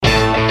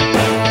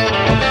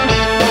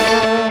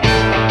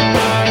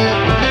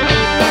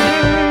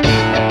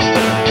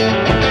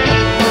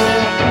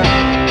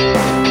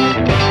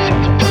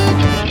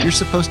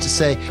supposed to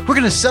say, we're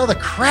going to sell the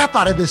crap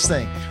out of this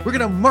thing. We're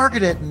going to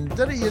market it. And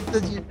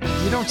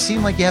you don't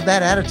seem like you have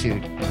that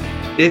attitude.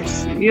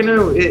 It's,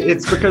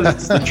 it's because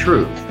it's the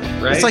truth,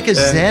 right? It's like a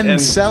Zen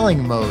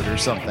selling mode or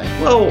something.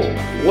 Well,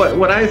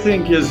 what I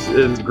think is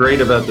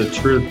great about the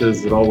truth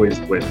is it always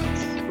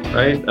wins,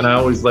 right? And I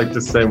always like to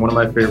say one of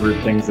my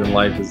favorite things in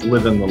life is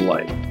live in the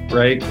light,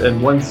 right?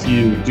 And once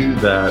you do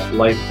that,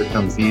 life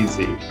becomes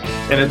easy.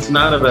 And it's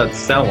not about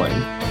selling.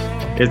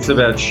 It's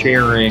about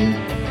sharing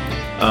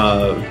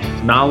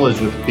knowledge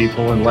with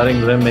people and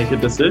letting them make a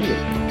decision.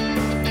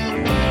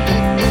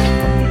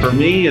 For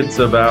me, it's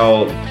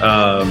about,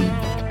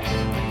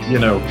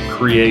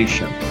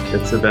 creation.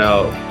 It's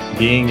about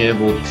being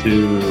able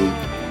to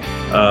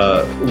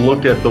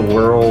look at the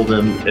world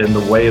and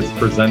the way it's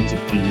presented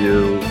to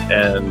you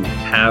and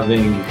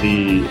having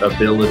the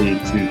ability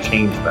to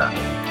change that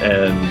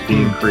and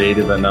being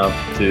creative enough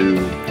to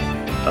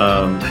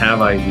have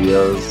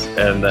ideas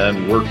and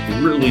then work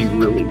really,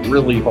 really,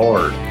 really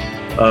hard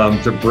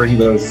to bring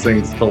those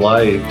things to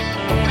life.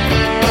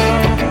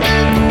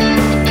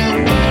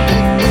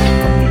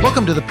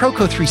 Welcome to the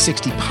Proco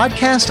 360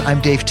 podcast.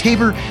 I'm Dave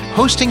Tabor,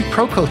 hosting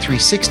Proco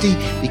 360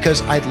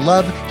 because I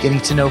love getting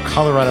to know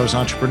Colorado's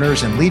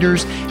entrepreneurs and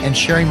leaders and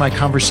sharing my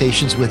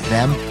conversations with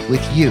them,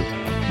 with you.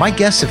 My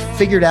guests have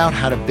figured out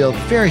how to build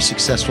very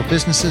successful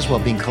businesses while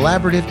being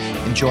collaborative,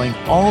 enjoying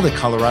all that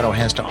Colorado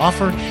has to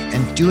offer,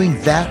 and doing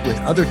that with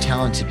other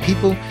talented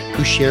people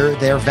who share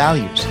their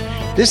values.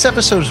 This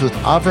episode is with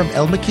Avram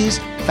Elmekes,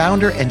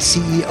 founder and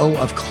CEO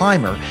of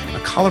Climber, a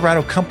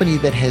Colorado company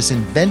that has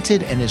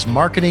invented and is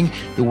marketing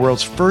the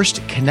world's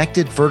first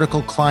connected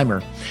vertical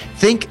climber.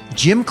 Think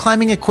gym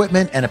climbing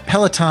equipment and a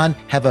Peloton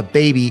have a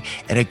baby,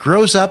 and it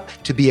grows up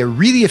to be a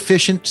really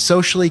efficient,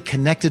 socially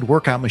connected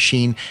workout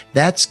machine.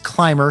 That's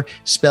Climber,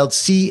 spelled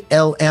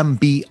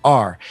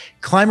C-L-M-B-R.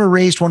 Climber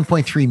raised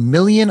 $1.3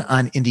 million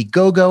on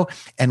Indiegogo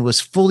and was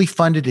fully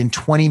funded in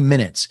 20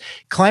 minutes.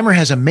 Climber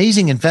has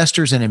amazing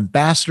investors and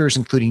ambassadors,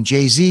 including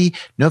Jay-Z,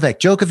 Novak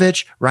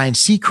Djokovic, Ryan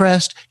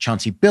Seacrest,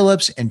 Chauncey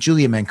Billups, and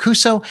Julia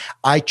Mancuso.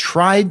 I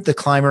tried the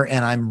Climber,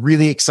 and I'm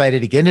really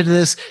excited to get into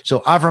this. So,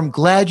 Avram,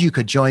 glad you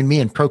could join me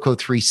in Proco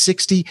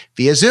 360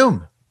 via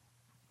Zoom.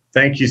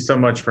 Thank you so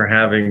much for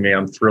having me.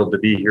 I'm thrilled to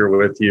be here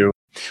with you.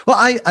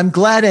 Well, I'm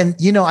glad. And,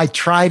 I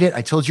tried it.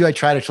 I told you I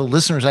tried it. I told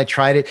listeners I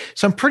tried it.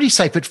 So I'm pretty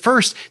psyched. But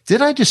first,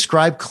 did I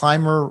describe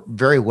Climber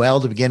very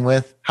well to begin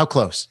with? How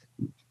close?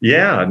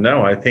 Yeah,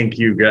 no, I think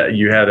you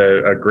had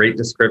a great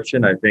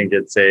description. I think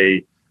it's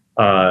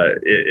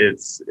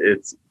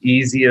it's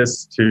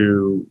easiest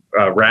to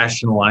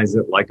rationalize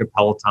it like a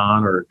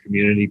Peloton or a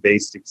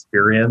community-based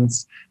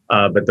experience.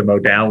 But the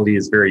modality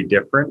is very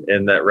different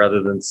in that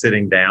rather than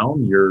sitting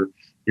down, you're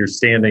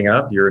standing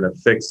up, you're in a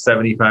fixed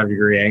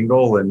 75-degree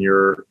angle, and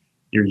you're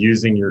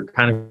using your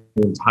kind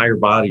of entire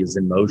body is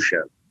in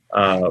motion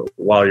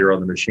while you're on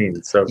the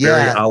machine. So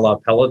very a la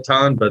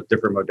Peloton, but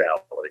different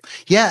modality.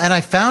 Yeah, and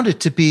I found it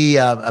to be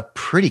a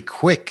pretty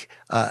quick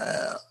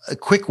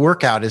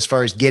workout as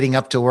far as getting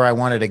up to where I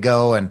wanted to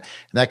go and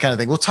that kind of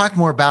thing. We'll talk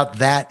more about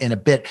that in a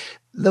bit.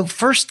 Though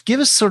first, give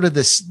us sort of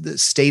the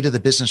state of the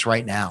business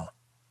right now.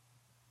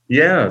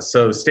 Yeah,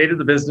 so state of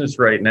the business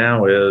right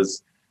now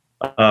is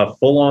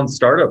full-on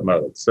startup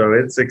mode. So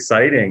it's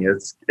exciting.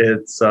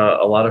 It's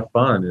a lot of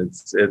fun.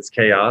 It's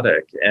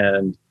chaotic,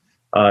 and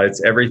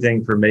it's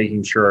everything from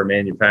making sure our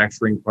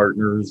manufacturing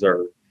partners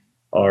are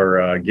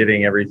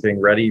getting everything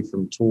ready,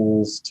 from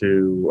tools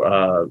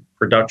to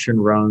production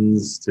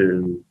runs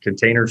to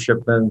container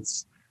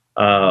shipments,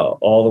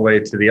 all the way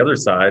to the other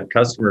side,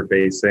 customer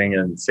facing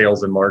and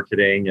sales and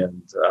marketing,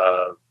 and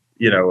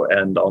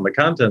and on the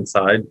content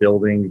side,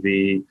 building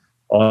the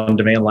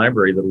on-demand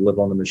library that'll live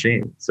on the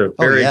machine. So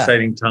very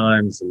exciting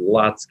times,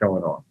 lots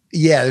going on.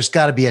 Yeah, there's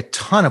got to be a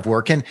ton of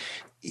work. And,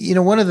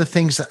 one of the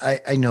things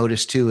that I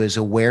noticed too is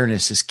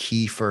awareness is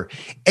key for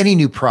any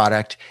new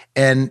product.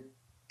 And,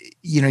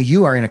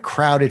 you are in a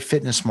crowded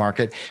fitness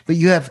market, but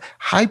you have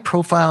high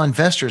profile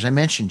investors. I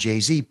mentioned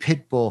Jay-Z,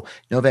 Pitbull,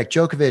 Novak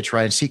Djokovic,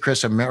 Ryan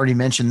Seacrest. I already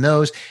mentioned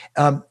those.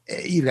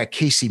 You've got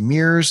Casey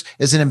Mears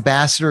as an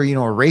ambassador,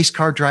 a race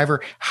car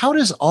driver. How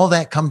does all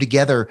that come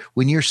together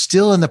when you're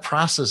still in the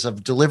process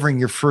of delivering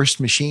your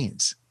first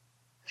machines?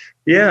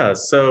 Yeah.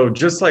 So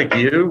just like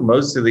you,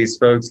 most of these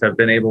folks have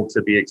been able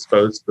to be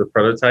exposed to the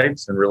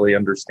prototypes and really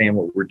understand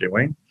what we're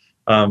doing.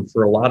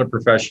 For a lot of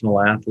professional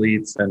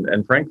athletes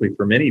and frankly,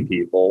 for many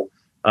people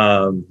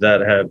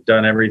that have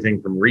done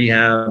everything from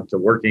rehab to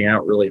working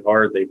out really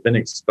hard, they've been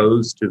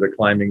exposed to the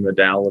climbing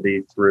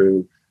modality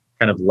through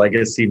kind of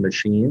legacy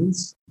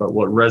machines. But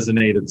what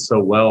resonated so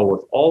well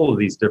with all of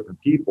these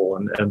different people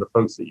and the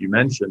folks that you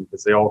mentioned,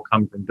 because they all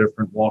come from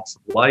different walks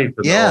of life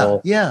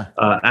and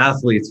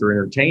athletes or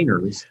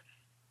entertainers,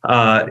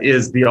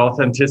 is the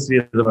authenticity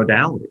of the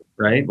modality,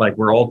 right? Like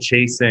we're all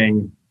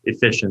chasing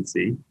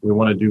efficiency. We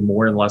want to do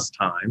more in less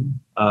time.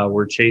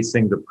 We're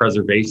chasing the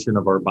preservation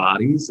of our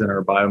bodies and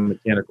our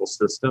biomechanical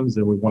systems,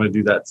 and we want to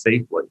do that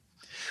safely.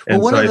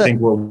 And I think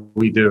what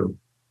we do.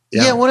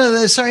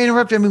 Yeah, sorry to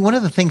interrupt. I mean, one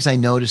of the things I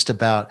noticed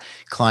about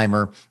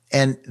Climber,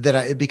 and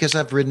because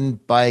I've ridden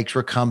bikes,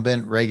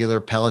 recumbent,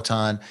 regular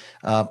Peloton,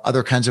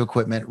 other kinds of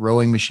equipment,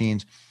 rowing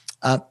machines,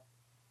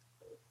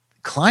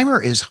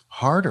 Climber is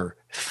harder,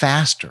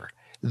 faster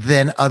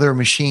than other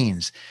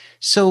machines.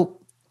 So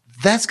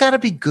that's got to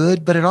be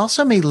good, but it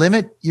also may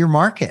limit your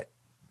market.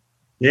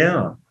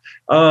 Yeah.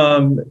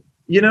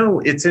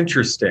 It's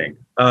interesting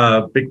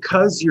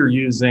because you're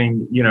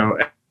using,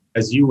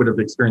 as you would have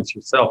experienced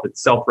yourself,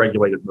 it's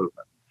self-regulated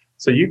movement.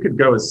 So you could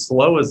go as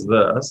slow as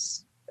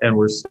this, and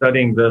we're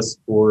studying this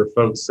for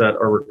folks that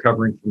are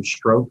recovering from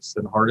strokes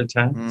and heart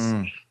attacks,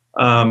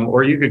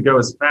 or you could go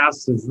as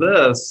fast as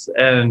this,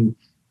 and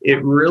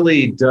it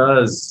really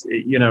does,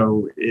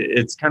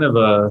 it's kind of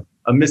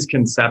a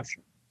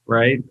misconception,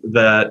 right?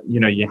 That,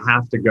 you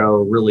have to go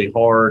really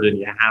hard and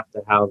you have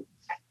to have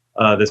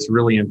this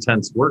really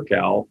intense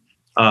workout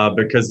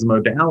because the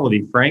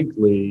modality,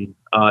 frankly,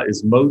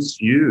 is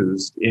most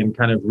used in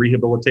kind of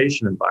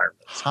rehabilitation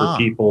environments for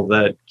people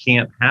that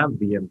can't have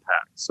the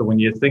impact. So when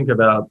you think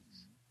about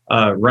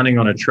running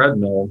on a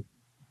treadmill,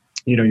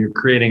 you're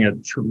creating a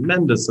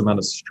tremendous amount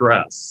of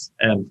stress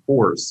and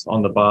force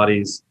on the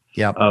body's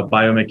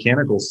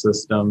biomechanical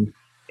system.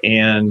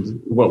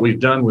 And what we've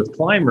done with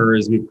Climber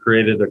is we've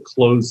created a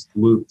closed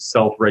loop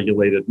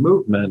self-regulated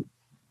movement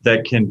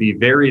that can be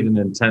varied in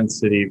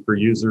intensity for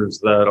users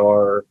that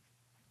are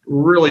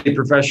really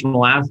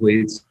professional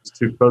athletes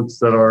to folks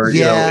that are in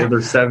their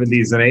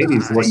 70s and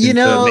 80s looking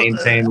to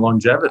maintain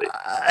longevity.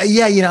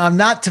 I'm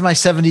not to my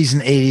 70s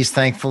and 80s,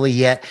 thankfully,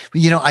 yet.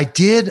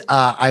 But,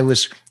 I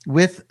was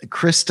with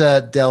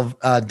Krista Del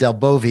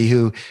Bovi,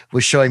 who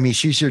was showing me,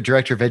 she's your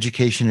director of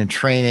education and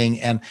training.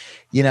 And,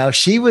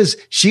 she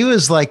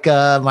was like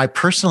my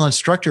personal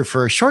instructor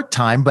for a short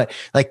time, but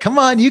like, come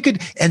on, you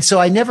could. And so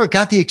I never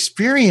got the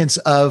experience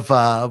of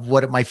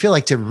what it might feel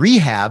like to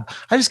rehab.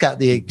 I just got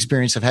the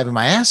experience of having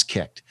my ass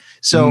kicked.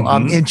 So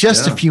in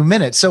just a few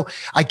minutes. So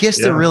I guess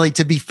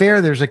to be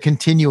fair, there's a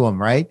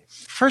continuum, right?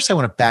 First, I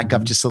want to back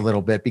up just a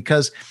little bit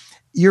because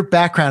your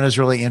background is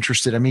really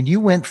interesting. I mean,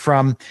 you went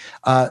from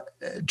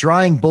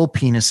drawing bull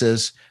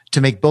penises to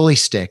make bully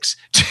sticks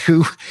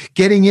to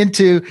getting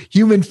into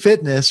human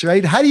fitness,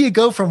 right? How do you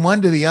go from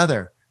one to the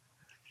other?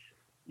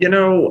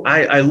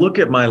 I look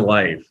at my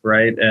life,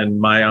 right, and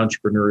my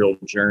entrepreneurial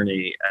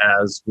journey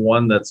as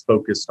one that's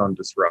focused on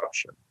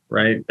disruption,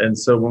 right? And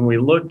so when we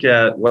look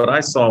at what I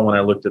saw when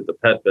I looked at the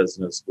pet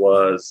business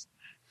was,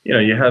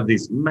 you have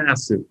these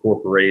massive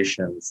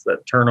corporations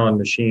that turn on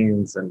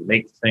machines and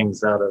make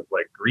things out of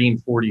like green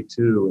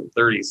 42 and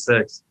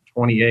 36,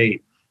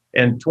 28,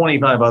 and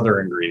 25 other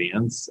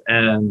ingredients.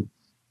 And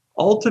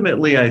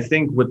ultimately, I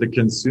think what the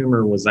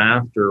consumer was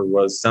after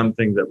was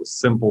something that was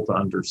simple to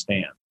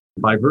understand.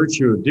 By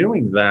virtue of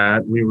doing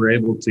that, we were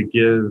able to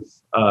give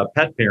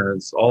pet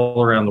parents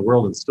all around the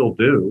world, and still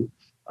do,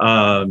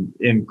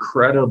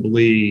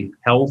 incredibly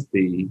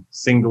healthy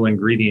single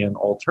ingredient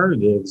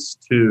alternatives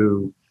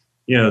to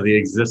the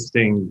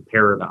existing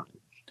paradigm.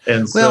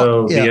 And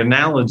so the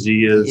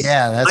analogy is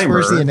that's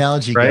where's the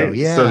analogy right? go.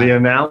 Yeah. So the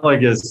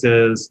analogous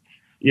is,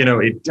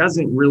 it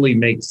doesn't really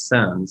make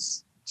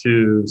sense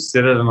to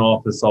sit at an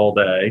office all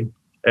day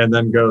and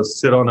then go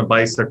sit on a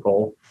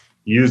bicycle,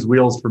 use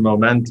wheels for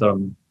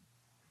momentum,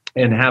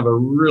 and have a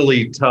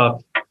really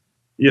tough,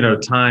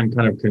 time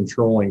kind of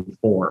controlling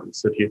form.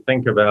 So if you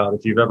think about,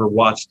 if you've ever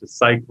watched a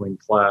cycling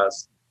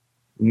class,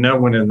 no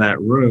one in that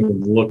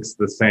room looks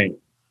the same.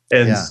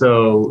 And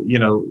so,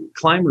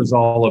 Climber's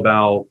all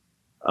about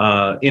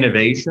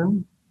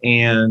innovation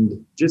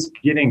and just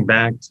getting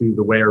back to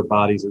the way our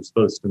bodies are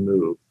supposed to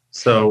move.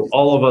 So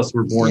all of us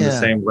were born the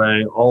same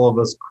way. All of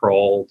us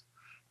crawled.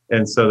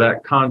 And so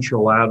that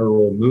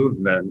contralateral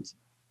movement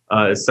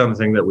is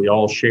something that we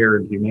all share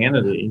in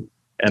humanity.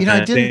 And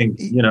I think.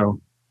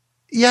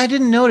 Yeah, I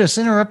didn't notice,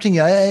 interrupting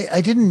you.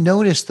 I didn't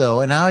notice though,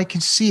 and now I can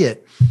see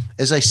it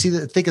as I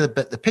think of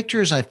the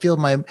pictures. I feel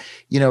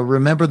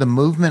remember the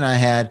movement I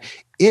had.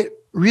 It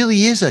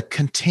really is a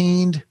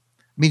contained.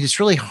 I mean, it's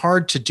really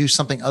hard to do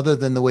something other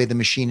than the way the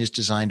machine is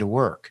designed to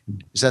work.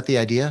 Is that the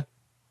idea?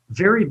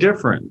 Very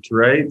different,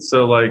 right?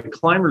 So like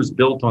Climber's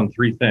built on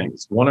three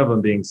things. One of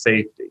them being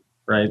safety,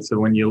 right? So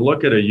when you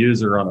look at a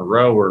user on a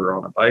rower,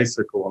 on a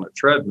bicycle, on a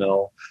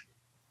treadmill,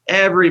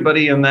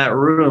 everybody in that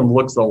room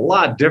looks a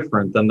lot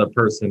different than the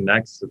person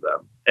next to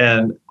them.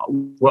 And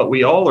what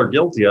we all are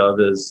guilty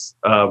of is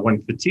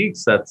when fatigue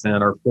sets in,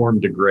 our form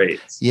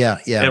degrades. Yeah.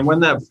 And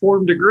when that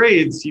form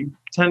degrades, you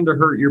tend to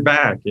hurt your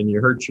back and you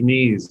hurt your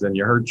knees and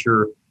you hurt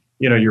your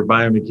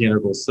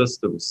biomechanical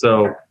system.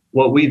 So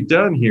what we've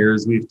done here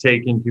is we've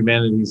taken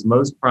humanity's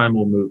most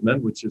primal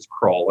movement, which is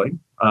crawling.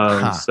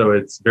 So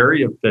it's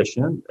very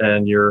efficient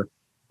and you're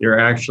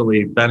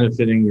actually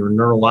benefiting your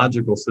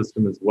neurological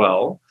system as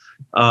well.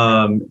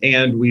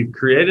 And we've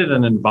created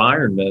an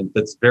environment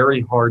that's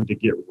very hard to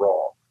get wrong.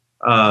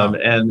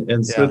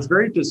 So it's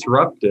very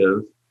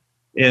disruptive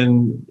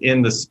in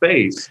the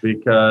space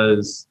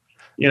because,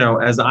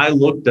 as I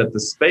looked at the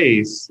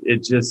space,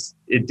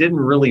 it didn't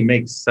really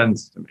make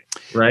sense to me,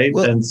 right?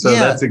 Well, and so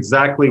that's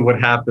exactly what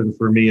happened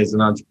for me as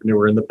an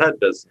entrepreneur in the pet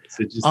business.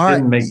 It just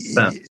didn't make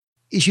sense.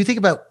 As you think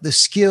about the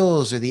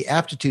skills or the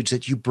aptitudes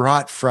that you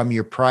brought from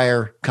your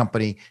prior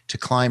company to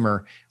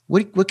Climber,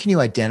 what can you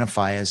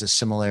identify as a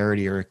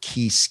similarity or a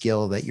key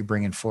skill that you're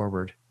bringing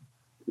forward?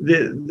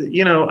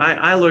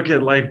 I look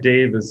at life,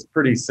 Dave, as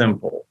pretty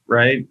simple,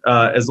 right?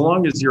 As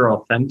long as you're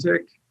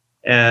authentic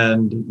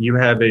and you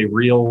have a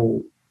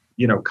real,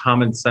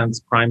 common sense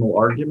primal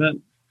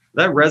argument,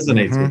 that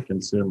resonates with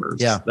consumers.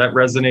 Yeah. That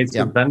resonates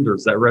with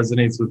vendors. That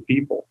resonates with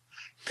people.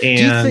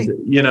 And,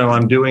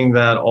 I'm doing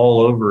that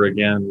all over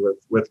again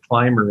with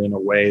Climber in a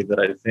way that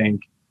I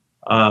think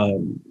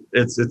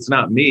it's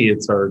not me,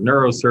 it's our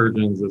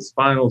neurosurgeons, it's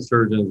spinal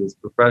surgeons, it's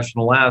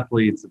professional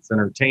athletes, it's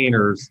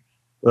entertainers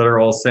that are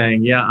all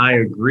saying, yeah, I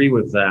agree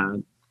with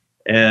that.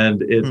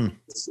 And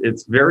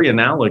it's very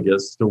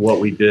analogous to what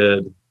we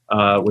did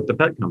with the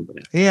pet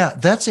company. Yeah,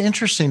 that's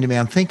interesting to me.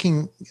 I'm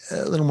thinking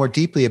a little more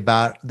deeply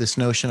about this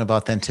notion of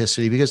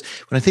authenticity, because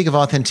when I think of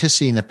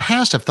authenticity in the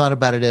past, I've thought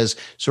about it as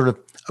sort of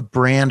a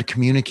brand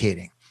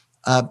communicating.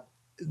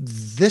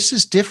 This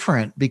is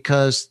different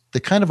because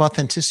the kind of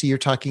authenticity you're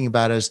talking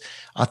about is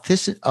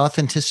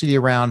authenticity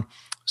around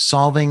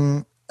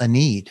solving a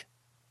need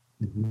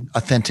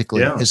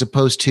authentically, as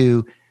opposed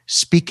to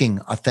speaking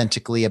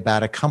authentically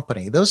about a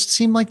company. Those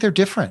seem like they're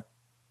different.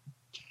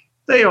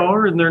 They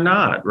are and they're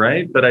not,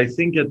 right? But I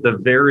think at the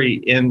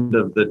very end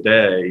of the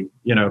day,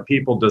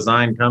 people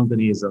design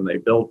companies and they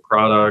build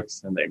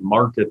products and they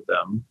market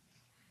them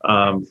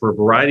for a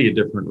variety of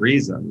different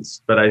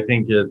reasons. But I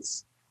think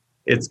it's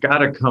got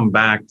to come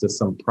back to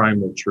some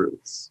primal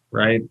truths,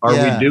 right?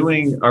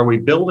 Are we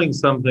building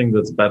something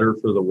that's better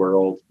for the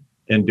world?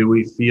 And do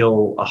we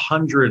feel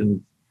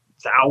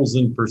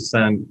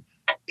 100,000%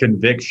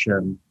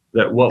 conviction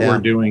that what we're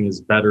doing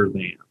is better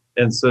than?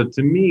 And so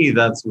to me,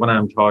 that's what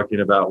I'm talking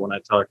about when I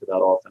talk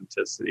about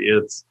authenticity.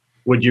 It's,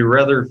 would you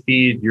rather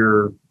feed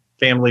your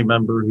family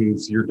member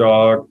who's your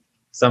dog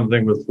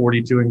something with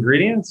 42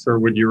 ingredients, or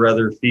would you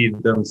rather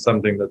feed them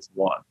something that's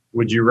one?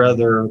 Would you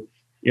rather,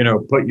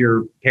 put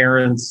your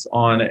parents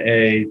on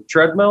a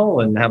treadmill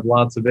and have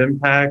lots of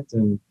impact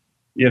and,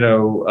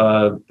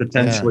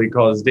 potentially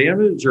cause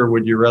damage, or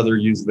would you rather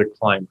use the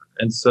Climber?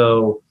 And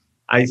so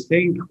I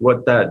think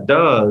what that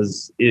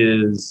does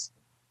is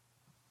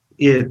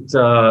it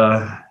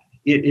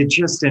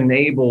just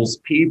enables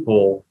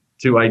people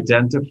to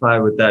identify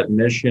with that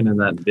mission and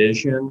that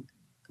vision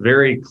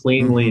very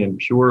cleanly and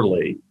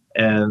purely.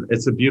 And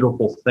it's a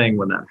beautiful thing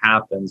when that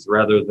happens,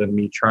 rather than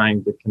me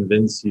trying to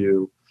convince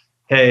you,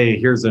 hey,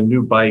 here's a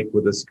new bike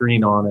with a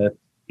screen on it.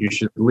 You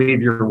should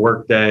leave your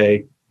work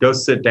day, go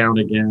sit down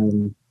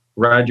again,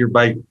 ride your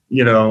bike,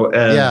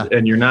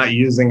 and you're not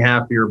using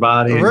half of your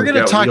body. We're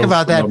going to talk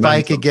about that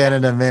bike again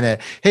in a minute.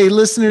 Hey,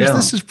 listeners,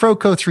 this is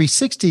Proco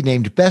 360,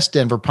 named Best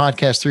Denver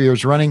Podcast 3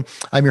 years running.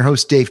 I'm your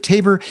host, Dave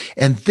Tabor,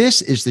 and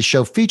this is the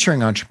show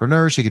featuring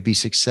entrepreneurs who could be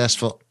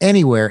successful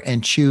anywhere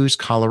and choose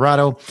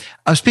Colorado.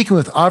 I'm speaking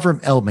with Avram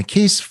L.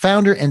 McKees,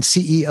 founder and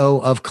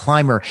CEO of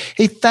Climber.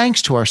 Hey,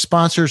 thanks to our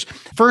sponsors,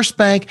 First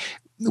Bank.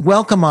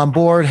 Welcome on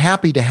board.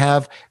 Happy to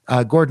have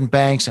Gordon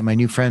Banks and my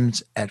new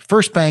friends at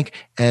First Bank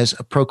as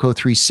a Proco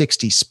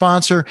 360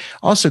 sponsor.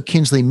 Also,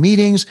 Kinsley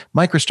Meetings,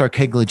 MicroStar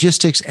Keg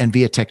Logistics, and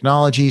Via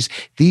Technologies.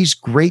 These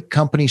great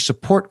companies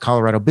support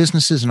Colorado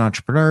businesses and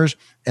entrepreneurs,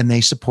 and they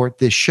support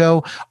this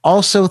show.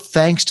 Also,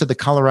 thanks to the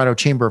Colorado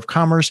Chamber of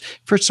Commerce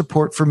for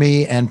support for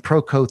me and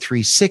Proco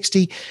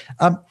 360.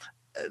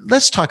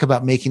 Let's talk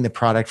about making the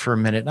product for a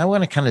minute. And I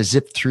want to kind of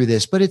zip through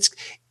this, but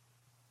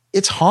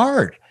it's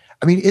hard.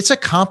 I mean, it's a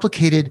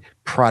complicated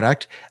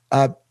product.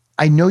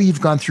 I know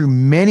you've gone through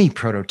many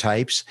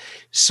prototypes.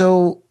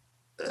 So,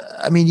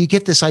 you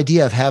get this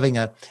idea of having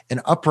an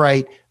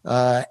upright,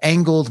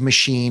 angled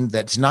machine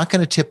that's not going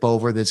to tip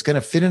over, that's going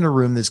to fit in a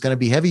room, that's going to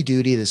be heavy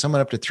duty, that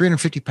someone up to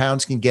 350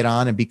 pounds can get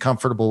on and be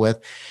comfortable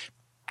with.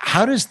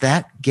 How does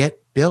that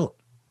get built?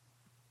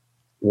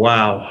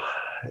 Wow.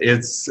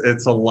 It's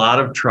a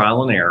lot of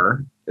trial and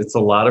error. It's a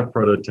lot of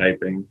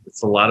prototyping.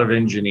 It's a lot of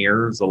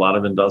engineers, a lot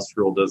of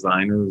industrial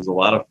designers, a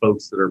lot of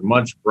folks that are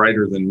much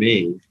brighter than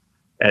me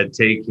at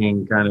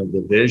taking kind of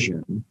the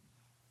vision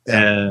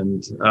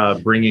and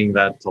bringing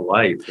that to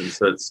life. And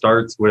so it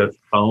starts with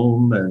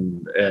foam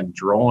and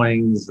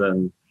drawings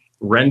and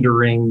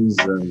renderings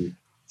and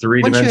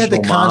three-dimensional Once you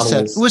had the concept,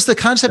 models. Was the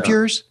concept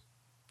yours?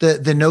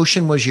 The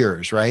notion was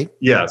yours, right?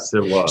 Yes,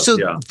 it was.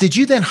 So did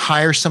you then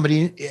hire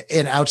somebody,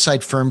 an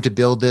outside firm, to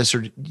build this,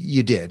 or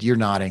you did? You're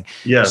nodding.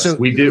 Yes, so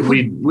we did.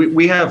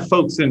 We have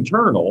folks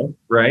internal,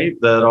 right?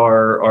 That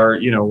are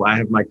I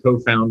have my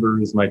co-founder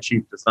who's my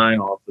chief design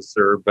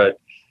officer, but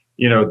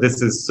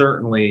this is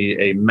certainly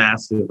a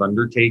massive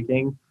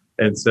undertaking.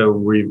 And so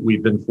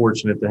we've been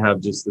fortunate to have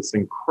just this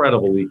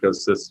incredible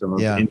ecosystem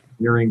of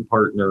engineering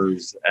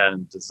partners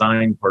and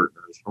design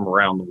partners from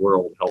around the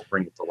world help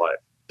bring it to life.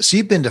 So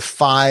you've been to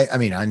five. I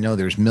mean, I know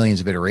there's millions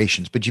of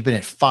iterations, but you've been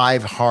at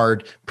five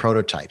hard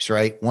prototypes,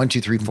 right? 1,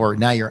 2, 3, 4.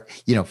 Now you're,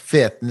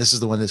 fifth, and this is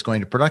the one that's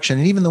going to production.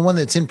 And even the one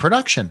that's in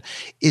production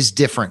is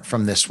different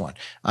from this one.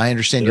 I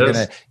understand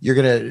you're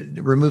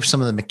gonna remove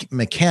some of the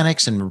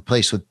mechanics and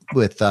replace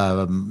with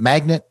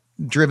magnet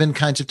driven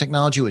kinds of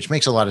technology, which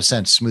makes a lot of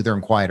sense, smoother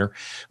and quieter.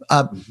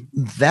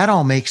 That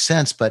all makes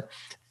sense, but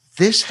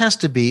this has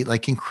to be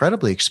like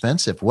incredibly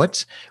expensive.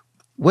 What's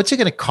it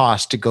going to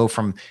cost to go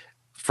from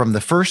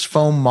the first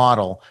foam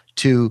model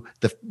to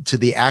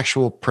the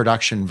actual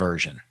production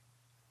version?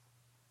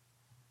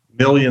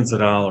 Millions of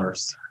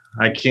dollars.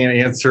 I can't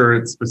answer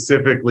it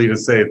specifically to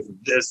say it's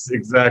this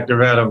exact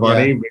amount of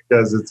money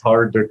because it's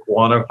hard to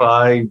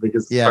quantify,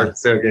 because it's hard to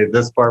say, okay,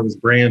 this part was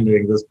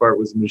branding, this part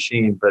was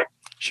machine, but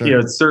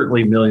it's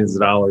certainly millions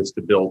of dollars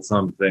to build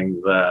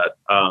something that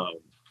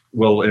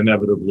will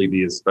inevitably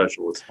be as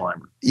special as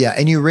Climber. Yeah.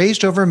 And you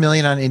raised over $1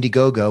 million on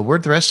Indiegogo.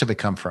 Where'd the rest of it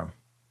come from?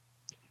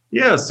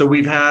 Yeah, so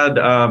we've had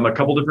a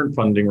couple different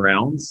funding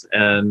rounds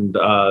and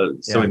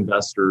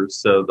investors.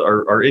 So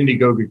our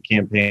Indiegogo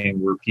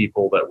campaign were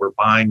people that were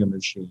buying a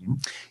machine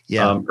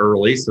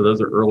early. So those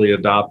are early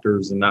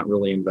adopters and not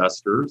really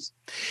investors.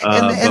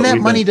 And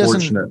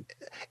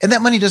that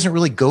money doesn't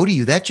really go to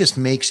you. That just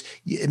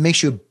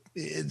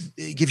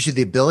it gives you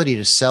the ability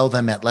to sell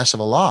them at less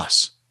of a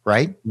loss,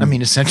 right? I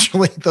mean,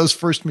 essentially those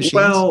first machines.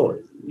 Well,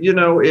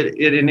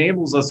 it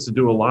enables us to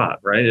do a lot,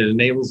 right? It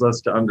enables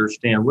us to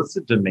understand what's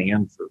the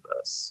demand for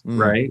this,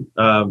 right?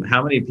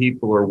 How many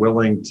people are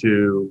willing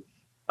to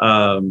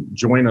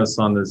join us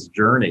on this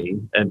journey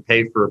and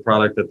pay for a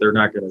product that they're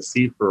not going to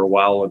see for a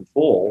while in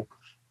full.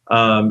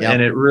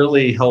 And it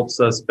really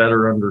helps us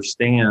better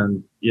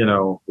understand,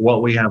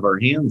 what we have our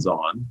hands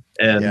on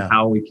and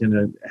how we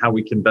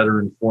can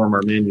better inform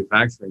our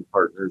manufacturing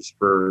partners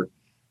for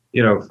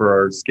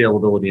our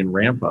scalability and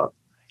ramp up.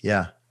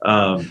 Yeah.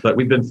 But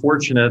we've been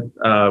fortunate.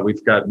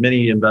 We've got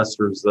many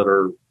investors that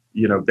are,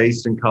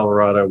 based in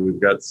Colorado. We've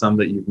got some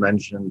that you've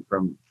mentioned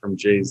from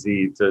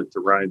Jay-Z to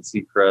Ryan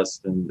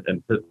Seacrest and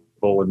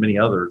Pitbull and many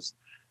others.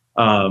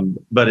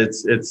 But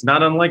it's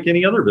not unlike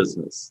any other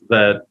business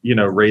that,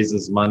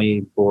 raises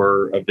money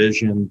for a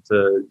vision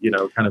to,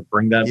 kind of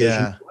bring that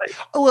vision to life.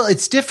 Oh, well,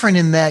 it's different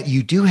in that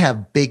you do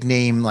have big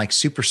name, like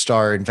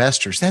superstar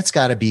investors. That's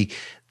got to be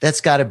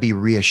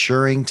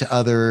reassuring to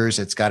others.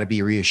 It's got to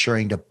be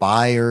reassuring to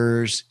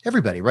buyers,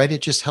 everybody, right?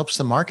 It just helps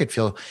the market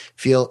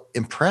feel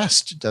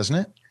impressed, doesn't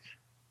it?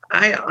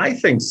 I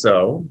think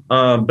so.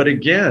 But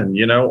again,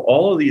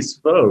 all of these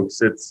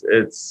folks,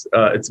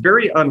 it's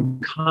very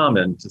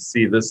uncommon to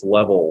see this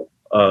level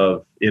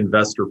of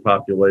investor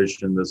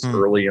population this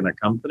early in a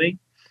company.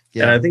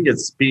 Yeah. And I think it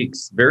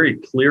speaks very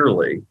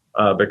clearly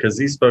because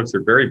these folks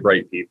are very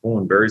bright people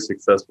and very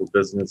successful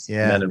business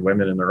men and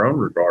women in their own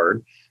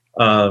regard.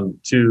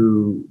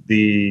 To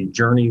the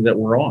journey that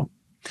we're on.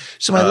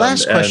 So my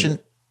last question.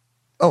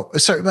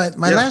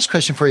 My last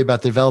question for you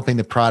about developing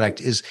the product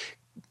is,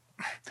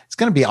 it's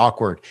going to be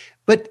awkward,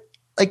 but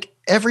like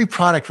every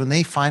product, when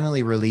they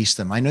finally release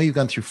them, I know you've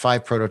gone through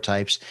 5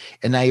 prototypes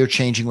and now you're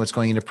changing what's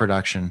going into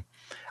production.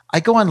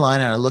 I go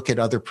online and I look at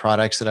other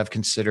products that I've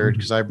considered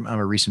because I'm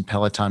a recent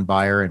Peloton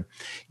buyer, and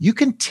I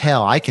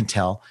can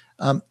tell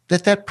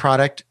that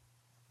product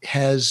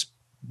has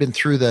been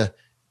through the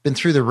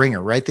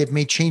ringer, right? They've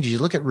made changes. You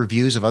look at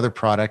reviews of other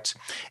products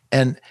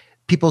and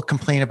people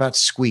complain about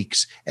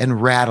squeaks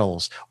and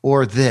rattles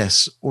or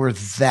this or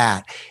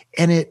that.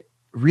 And it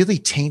really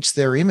taints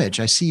their image.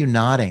 I see you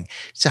nodding.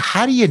 So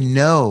how do you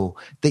know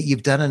that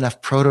you've done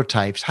enough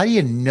prototypes? How do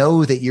you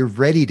know that you're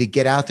ready to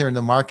get out there in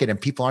the market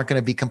and people aren't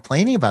going to be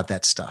complaining about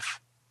that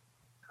stuff?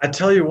 I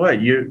tell you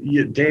what,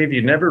 Dave,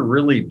 you never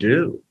really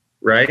do.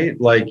 Right?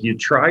 Like you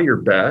try your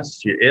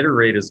best, you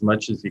iterate as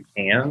much as you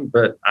can,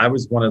 but I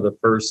was one of the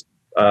first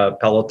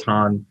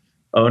Peloton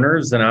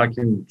owners, and I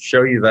can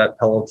show you that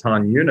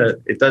Peloton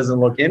unit. It doesn't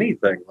look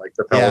anything like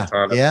the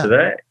Peloton of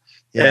today.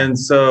 Yeah. And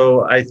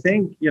so I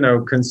think,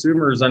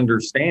 consumers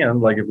understand,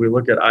 like if we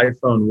look at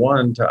iPhone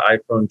 1 to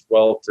iPhone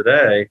 12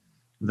 today,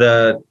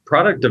 that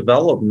product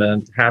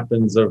development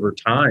happens over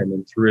time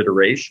and through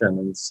iteration.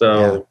 And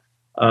so,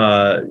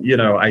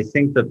 I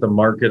think that the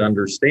market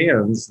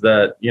understands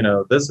that,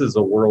 this is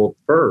a world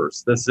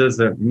first. This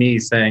isn't me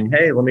saying,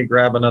 hey, let me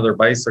grab another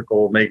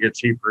bicycle, make it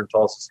cheaper and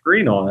toss a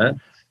screen on it.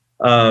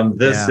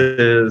 This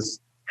is,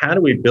 how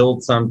do we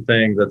build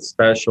something that's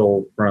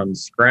special from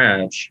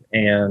scratch?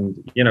 And,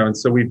 and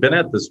so we've been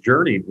at this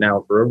journey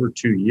now for over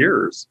 2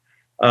 years.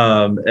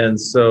 And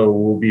so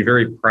we'll be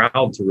very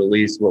proud to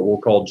release what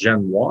we'll call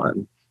Gen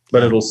 1.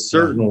 But it'll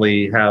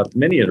certainly have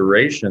many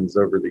iterations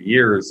over the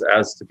years,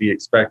 as to be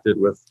expected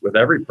with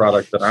every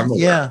product that I'm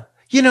aware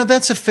of.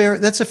 That's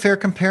a fair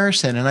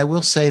comparison. And I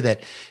will say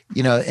that,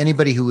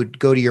 anybody who would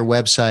go to your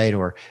website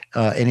or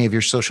any of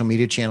your social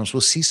media channels will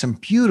see some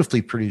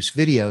beautifully produced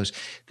videos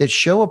that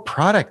show a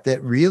product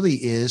that really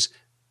is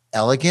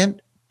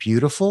elegant,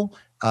 beautiful,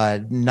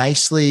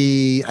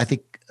 nicely, I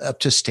think, up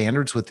to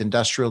standards with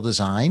industrial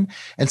design.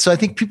 And so I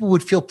think people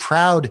would feel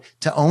proud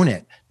to own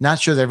it. Not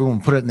sure that everyone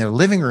would put it in their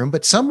living room,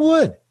 but some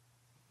would.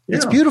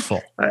 It's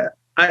beautiful.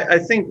 I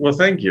think, well,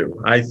 thank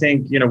you. I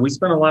think, we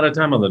spent a lot of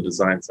time on the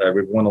design side.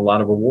 We've won a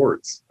lot of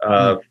awards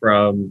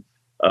from,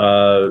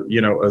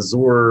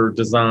 Azure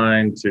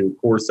Design to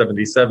Core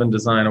 77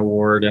 Design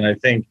Award. And I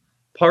think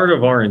part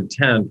of our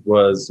intent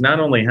was not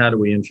only how do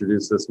we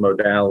introduce this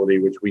modality,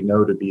 which we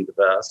know to be the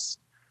best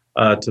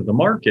to the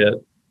market,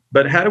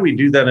 but how do we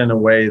do that in a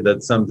way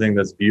that's something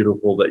that's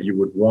beautiful that you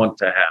would want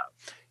to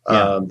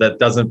have, that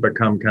doesn't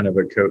become kind of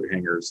a coat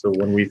hanger. So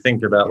when we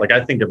think about,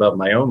 I think about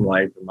my own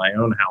life and my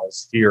own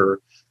house here,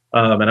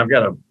 and I've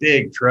got a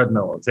big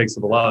treadmill. It takes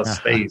up a lot of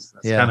space.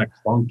 It's kind of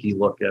clunky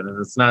looking, and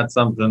it's not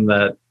something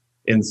that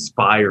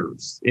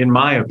inspires, in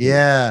my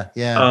opinion.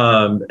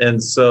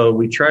 And so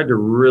we tried to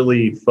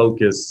really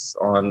focus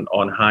on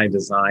high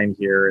design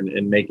here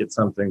and make it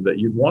something that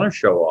you'd want to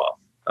show off.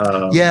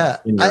 I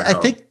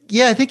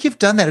think you've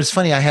done that. It's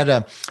funny. I had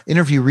an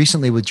interview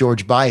recently with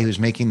George Bai, who's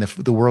making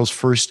the world's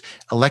first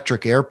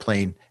electric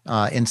airplane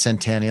in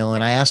Centennial.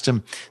 And I asked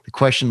him the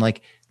question,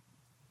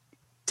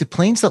 do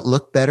planes that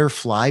look better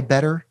fly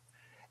better?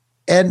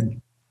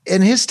 And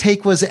his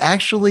take was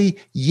actually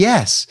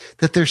yes,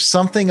 that there's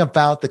something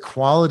about the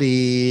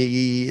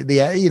quality,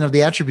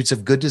 the attributes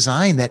of good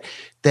design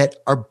that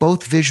are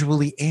both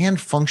visually and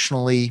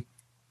functionally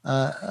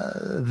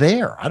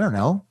there. I don't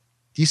know.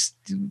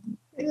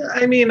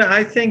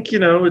 I think,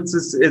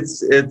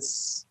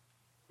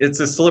 it's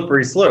a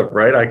slippery slope,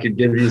 right? I could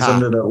give you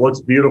something that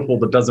looks beautiful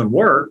but doesn't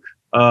work.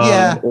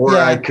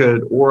 I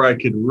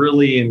could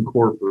really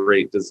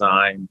incorporate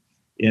design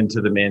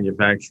into the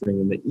manufacturing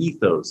and the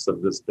ethos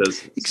of this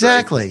business.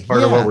 Exactly. Right?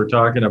 Part of what we're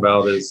talking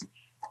about is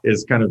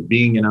kind of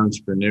being an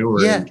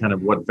entrepreneur and kind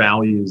of what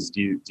values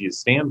do you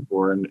stand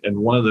for? And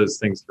one of those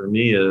things for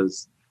me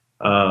is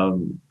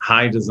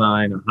high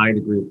design, a high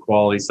degree of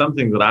quality,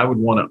 something that I would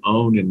want to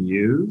own and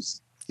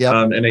use.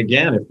 And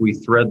again, if we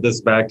thread this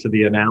back to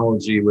the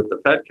analogy with the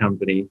pet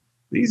company,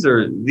 these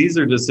are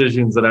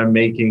decisions that I'm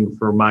making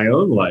for my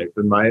own life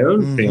and my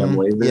own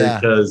family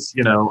because,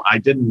 I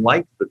didn't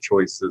like the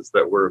choices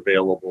that were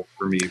available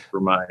for me for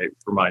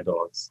my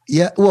dogs.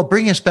 Yeah. Well,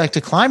 bringing us back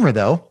to Climber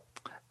though,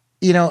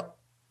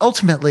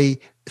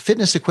 ultimately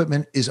fitness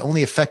equipment is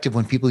only effective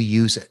when people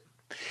use it.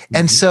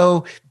 And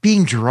so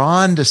being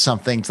drawn to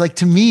something, like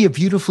to me, a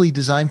beautifully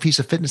designed piece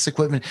of fitness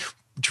equipment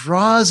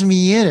draws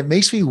me in. It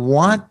makes me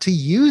want to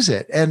use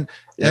it. And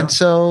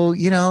so,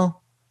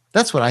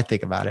 that's what I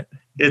think about it.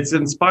 It's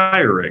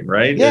inspiring,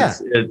 right? Yeah.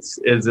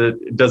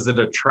 Does it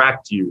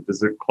attract you?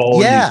 Does it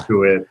call you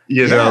to it,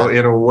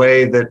 in a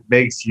way that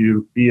makes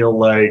you feel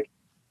like,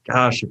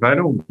 gosh, if I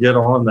don't get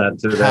on that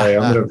today,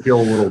 I'm going to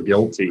feel a little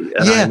guilty.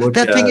 And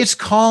thing is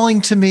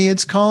calling to me.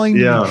 It's calling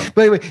me. But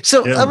anyway, so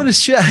I'm going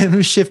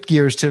to shift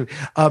gears to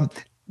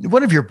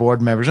one of your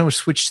board members. I'm going to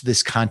switch to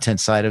this content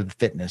side of the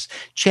fitness.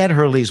 Chad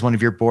Hurley is one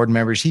of your board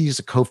members. He's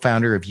a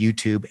co-founder of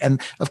YouTube.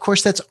 And of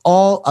course, that's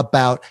all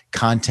about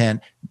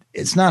content.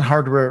 It's not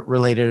hardware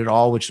related at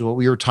all, which is what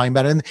we were talking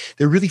about. And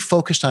they're really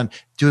focused on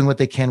doing what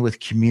they can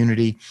with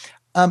community.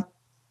 Do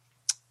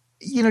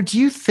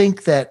you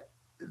think that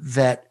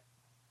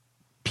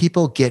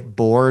people get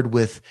bored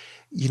with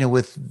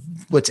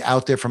what's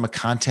out there from a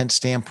content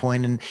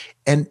standpoint,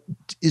 and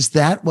is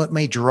that what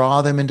may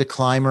draw them into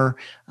Climber,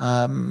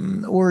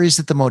 or is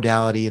it the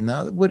modality? And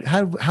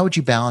how would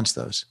you balance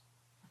those?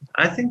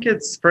 I think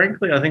it's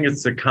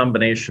a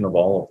combination of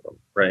all of them,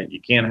 right?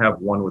 You can't have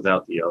one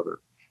without the other.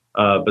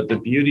 But the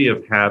beauty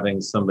of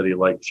having somebody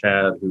like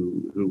Chad,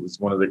 who was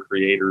one of the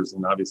creators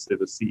and obviously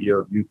the CEO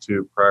of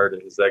YouTube prior to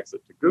his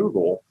exit to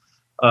Google,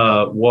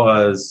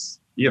 was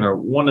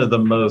one of the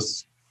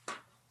most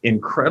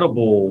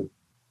incredible,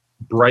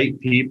 bright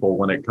people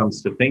when it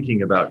comes to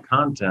thinking about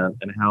content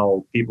and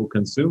how people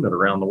consume it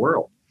around the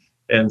world.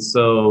 And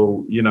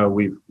so,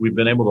 we've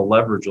been able to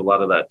leverage a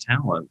lot of that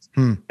talent.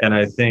 And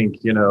I think,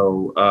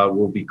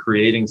 we'll be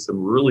creating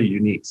some really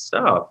unique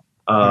stuff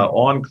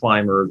on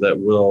Climber that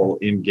will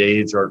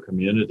engage our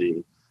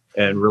community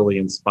and really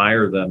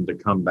inspire them to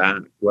come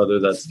back, whether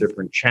that's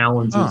different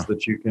challenges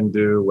that you can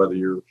do, whether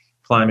you're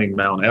climbing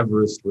Mount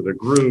Everest with a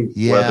group,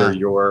 whether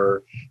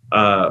you're,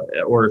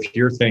 or if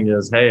your thing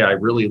is, hey, I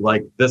really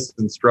like this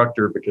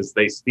instructor because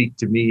they speak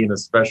to me in a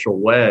special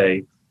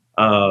way,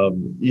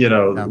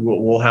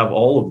 we'll have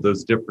all of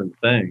those different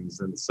things.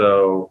 And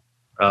so,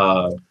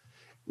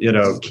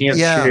 can't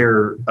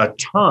share a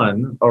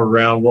ton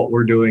around what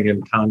we're doing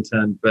in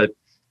content, but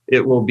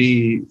it will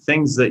be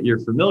things that you're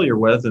familiar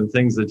with and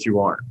things that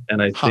you aren't.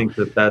 And I think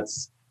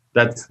that's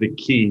the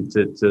key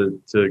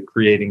to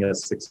creating a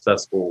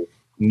successful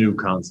new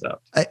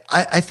concept.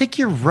 I think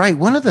you're right.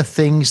 One of the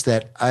things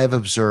that I've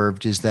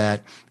observed is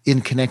that in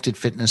connected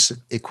fitness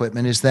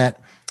equipment is that,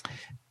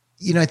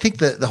 I think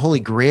the holy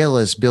grail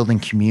is building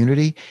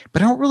community,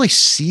 but I don't really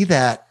see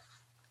that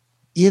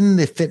in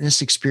the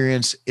fitness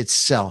experience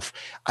itself.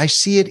 I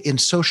see it in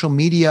social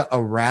media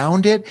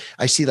around it.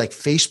 I see like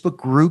Facebook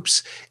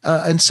groups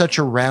and such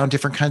around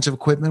different kinds of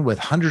equipment with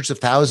hundreds of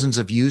thousands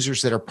of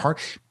users that are part,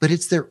 but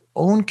it's their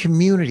own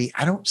community.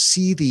 I don't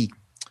see the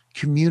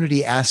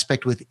community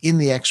aspect within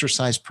the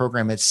exercise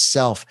program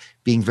itself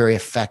being very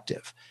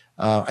effective.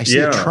 I see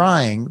it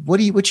trying.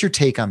 What's your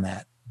take on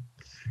that?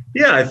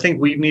 Yeah, I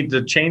think we need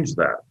to change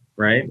that,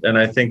 right? And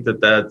I think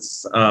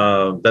that's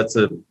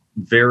a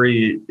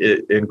very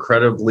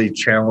incredibly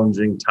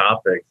challenging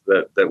topic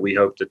that we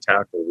hope to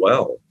tackle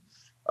well.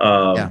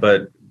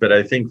 But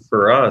I think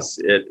for us,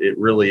 it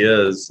really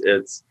is.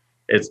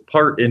 It's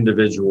part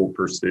individual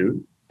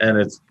pursuit, and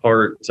it's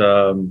part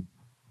how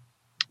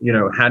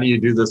do you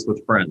do this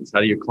with friends? How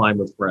do you climb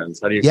with friends?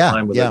 How do you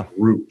climb with a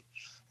group?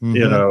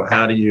 Mm-hmm.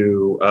 How do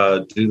you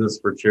do this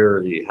for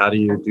charity? How do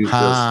you do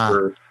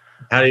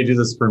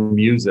this for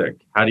music?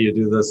 How do you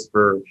do this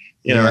for,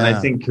 and I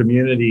think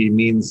community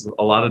means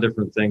a lot of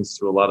different things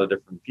to a lot of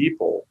different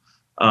people.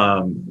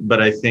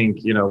 But I think,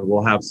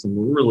 we'll have some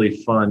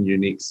really fun,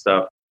 unique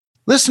stuff.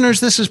 Listeners,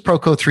 this is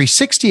Proco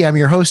 360. I'm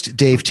your host,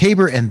 Dave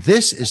Tabor, and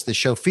this is the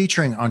show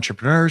featuring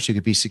entrepreneurs who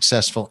could be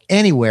successful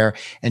anywhere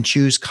and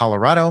choose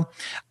Colorado.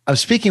 I'm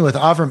speaking with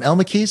Avram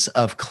Elmekis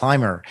of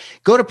Climber.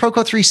 Go to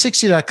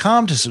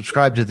Proco360.com to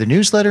subscribe to the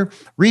newsletter,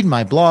 read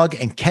my blog,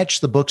 and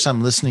catch the books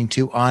I'm listening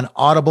to on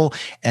Audible.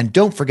 And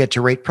don't forget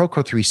to rate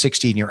Proco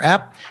 360 in your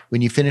app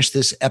when you finish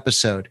this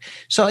episode.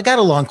 So I got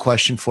a long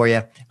question for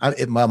you.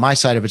 My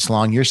side of it's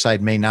long. Your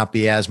side may not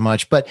be as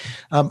much. But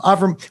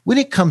Avram, when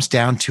it comes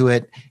down to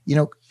it,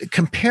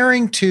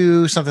 comparing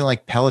to something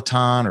like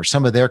Peloton or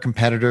some of their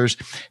competitors,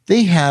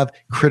 they have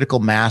critical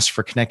mass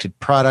for connected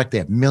product. They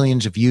have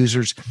millions of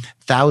users.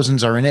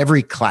 Thousands are in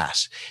every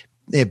class.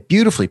 They have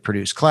beautifully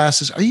produced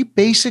classes. Are you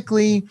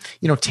basically,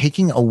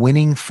 taking a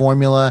winning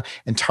formula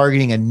and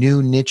targeting a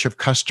new niche of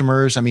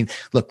customers? I mean,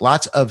 look,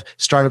 lots of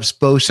startups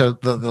boast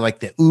of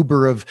like the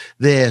Uber of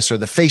this or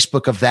the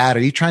Facebook of that.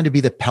 Are you trying to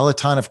be the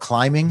Peloton of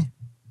climbing?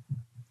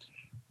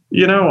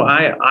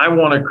 I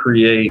want to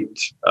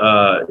create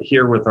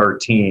here with our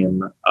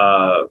team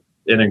an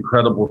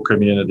incredible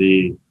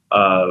community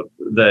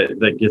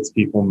that gets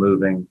people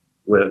moving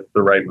with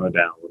the right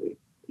modality.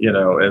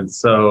 And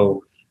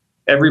so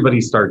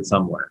everybody starts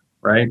somewhere,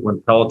 right?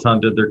 When Peloton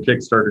did their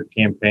Kickstarter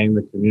campaign,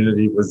 the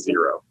community was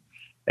 0.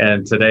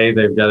 And today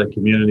they've got a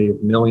community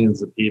of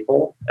millions of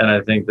people. And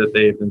I think that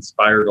they've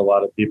inspired a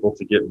lot of people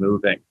to get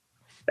moving.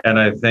 And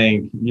I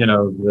think,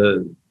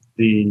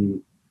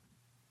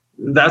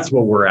 that's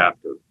what we're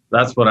after.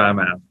 That's what I'm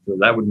after.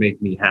 That would make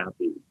me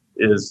happy,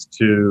 is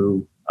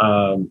to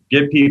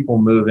get people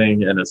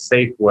moving in a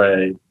safe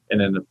way,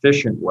 in an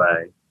efficient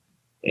way.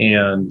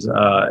 And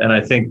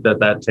I think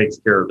that takes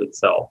care of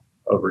itself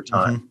over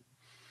time. Mm-hmm.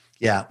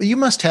 Yeah. You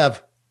must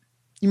have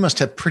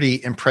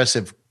pretty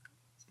impressive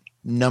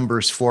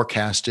numbers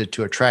forecasted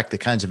to attract the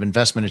kinds of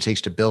investment it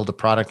takes to build a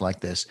product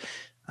like this.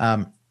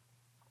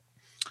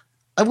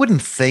 I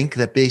wouldn't think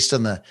that based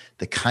on the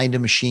kind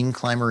of machine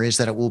Climber is,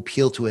 that it will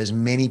appeal to as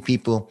many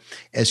people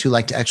as who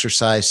like to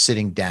exercise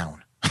sitting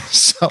down.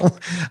 So,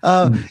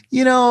 how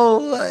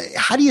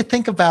do you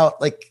think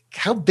about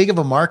how big of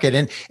a market?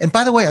 And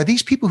by the way, are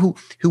these people who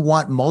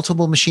want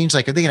multiple machines?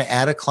 Are they going to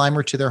add a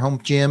climber to their home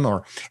gym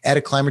or add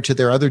a climber to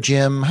their other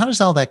gym? How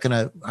does all that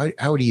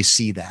how do you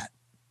see that?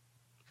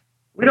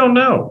 We don't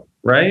know.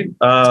 Right.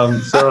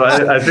 So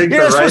I think the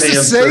right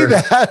answer. Say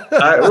that.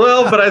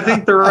 But I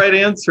think the right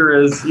answer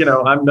is,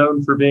 I'm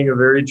known for being a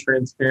very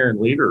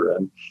transparent leader,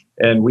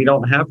 and we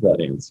don't have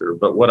that answer.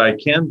 But what I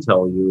can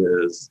tell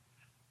you is,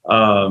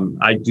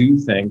 I do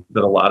think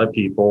that a lot of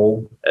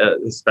people,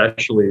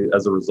 especially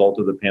as a result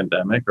of the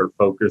pandemic, are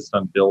focused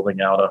on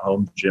building out a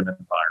home gym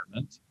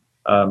environment.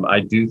 I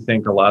do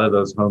think a lot of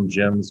those home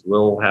gyms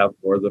will have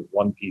more than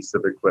one piece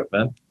of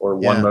equipment or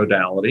one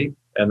modality.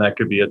 And that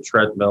could be a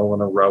treadmill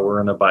and a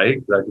rower and a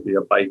bike. That could be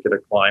a bike and a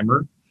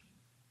climber.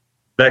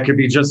 That could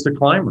be just a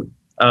climber.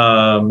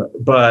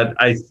 But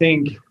I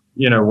think,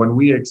 when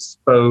we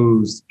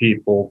expose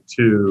people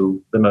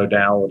to the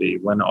modality,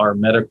 when our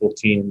medical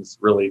teams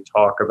really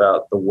talk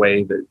about the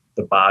way that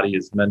the body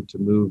is meant to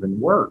move and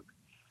work,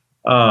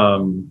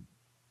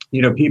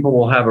 people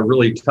will have a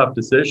really tough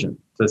decision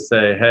to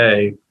say,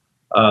 hey,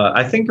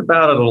 I think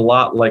about it a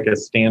lot like a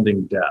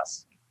standing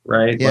desk.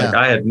 Right? Yeah.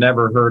 I had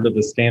never heard of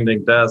a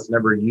standing desk,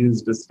 never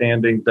used a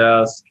standing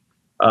desk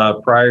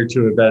prior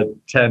to about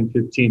 10,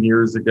 15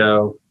 years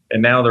ago. And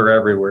now they're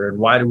everywhere. And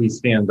why do we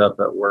stand up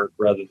at work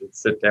rather than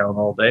sit down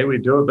all day? We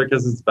do it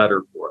because it's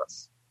better for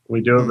us.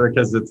 We do it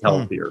because it's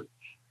healthier.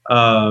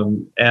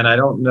 And I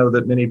don't know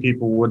that many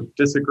people would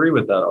disagree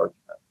with that argument.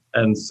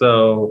 And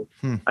so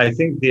I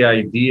think the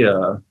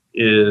idea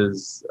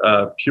is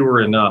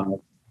pure enough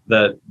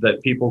that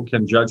people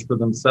can judge for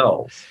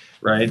themselves.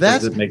 Right?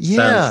 Does it make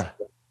sense?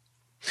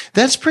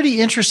 That's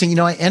pretty interesting.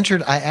 I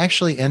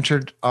actually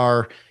entered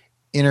our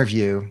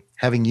interview,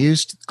 having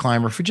used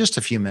Climber for just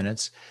a few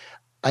minutes.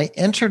 I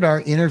entered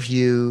our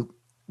interview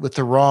with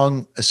the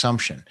wrong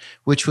assumption,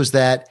 which was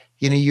that,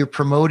 you're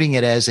promoting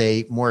it as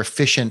a more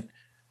efficient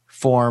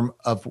form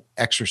of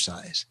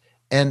exercise.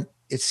 And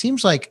it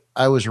seems like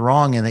I was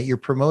wrong in that you're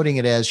promoting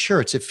it as,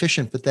 sure, it's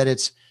efficient, but that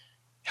it's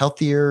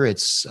healthier,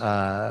 it's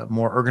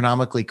more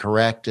ergonomically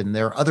correct, and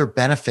there are other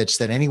benefits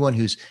that anyone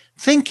who's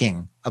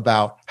thinking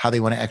about how they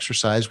want to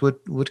exercise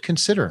would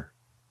consider.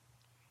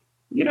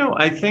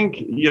 I think,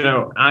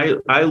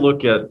 I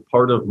look at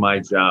part of my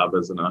job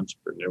as an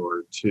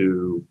entrepreneur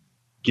to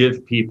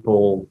give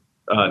people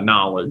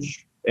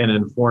knowledge and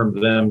inform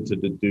them to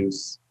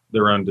deduce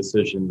their own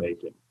decision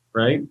making,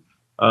 right?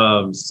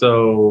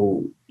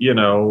 So,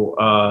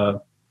 yeah,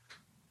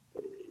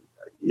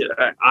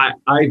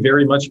 I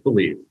very much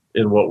believe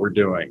in what we're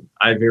doing.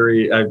 I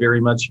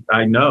very much,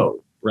 I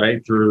know,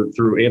 right,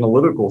 through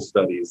analytical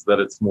studies that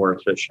it's more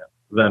efficient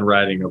than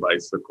riding a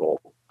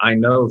bicycle. I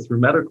know through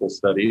medical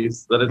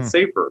studies that it's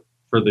safer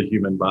for the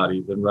human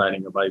body than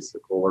riding a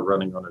bicycle or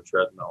running on a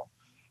treadmill.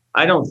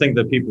 I don't think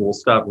that people will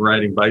stop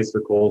riding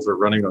bicycles or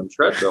running on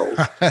treadmills,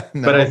 No.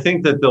 but I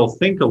think that they'll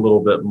think a little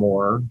bit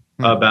more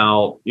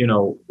about,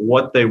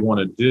 what they want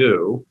to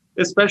do,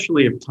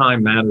 especially if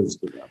time matters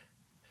to them.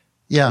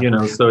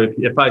 Yeah. So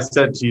if I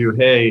said to you,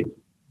 hey,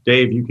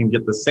 Dave, you can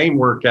get the same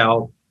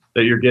workout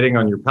that you're getting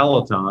on your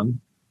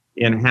Peloton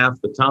in half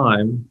the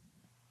time,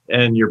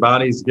 and your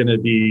body's going to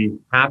be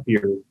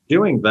happier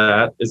doing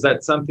that, is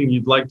that something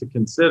you'd like to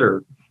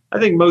consider? I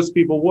think most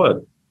people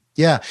would.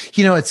 Yeah.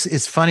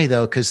 It's funny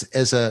though, because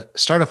as a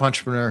startup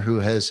entrepreneur who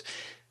has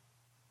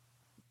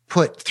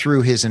put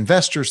through his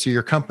investors, through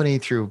your company,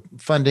 through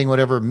funding,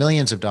 whatever,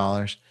 millions of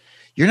dollars,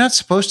 you're not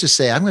supposed to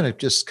say, I'm going to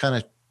just kind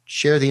of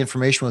share the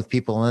information with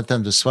people and let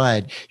them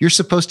decide. You're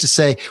supposed to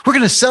say, we're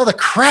going to sell the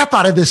crap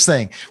out of this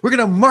thing. We're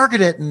going to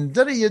market it. And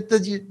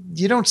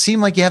you don't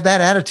seem like you have that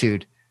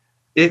attitude.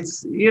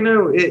 It's,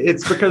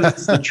 it's because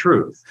it's the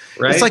truth,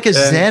 right? It's like a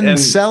Zen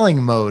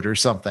selling mode or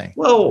something.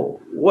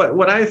 Well,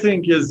 what I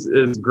think is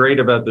great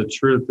about the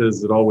truth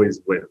is it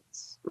always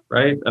wins,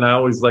 right? And I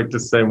always like to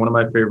say one of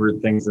my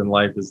favorite things in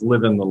life is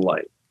live in the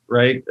light,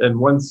 right? And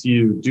once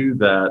you do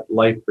that,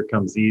 life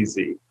becomes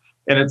easy.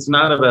 And it's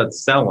not about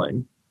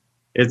selling.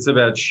 It's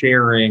about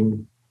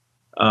sharing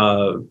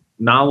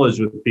knowledge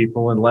with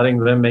people and letting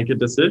them make a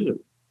decision.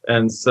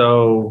 And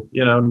so,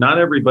 not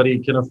everybody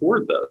can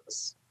afford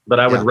this. But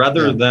I would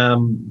rather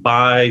them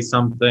buy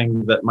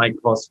something that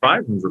might cost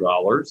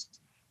 $500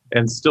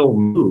 and still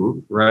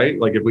move, right?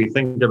 Like if we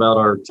think about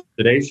our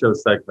Today Show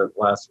segment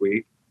last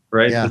week,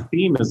 right? The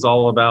theme is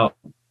all about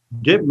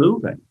get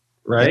moving,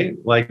 right?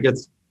 Like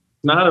it's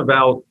not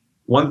about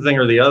one thing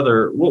or the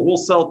other. We'll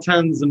sell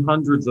tens and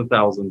hundreds of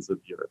thousands of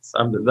units.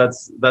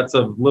 That's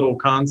of little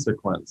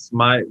consequence.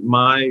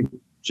 My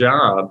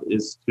job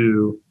is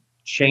to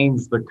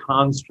change the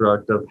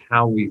construct of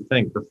how we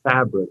think, the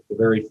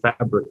very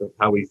fabric of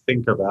how we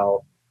think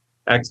about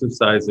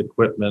exercise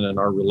equipment and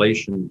our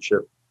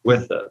relationship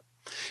with it.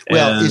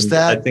 Well, and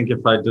I think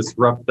if I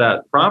disrupt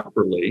that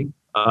properly,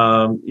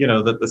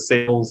 that the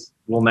sales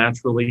will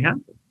naturally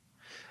happen.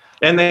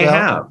 And they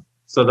have.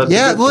 So that's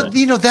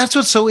that's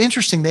what's so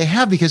interesting. They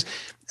have, because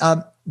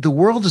the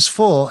world is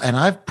full, and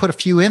I've put a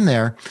few in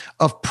there,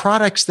 of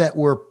products that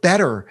were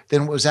better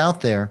than what was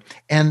out there.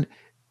 And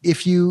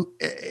if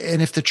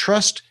the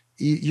trust,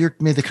 you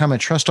made the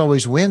comment, trust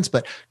always wins,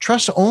 but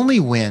trust only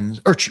wins,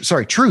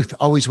 truth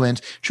always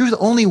wins. Truth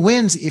only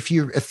wins if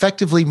you're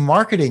effectively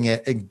marketing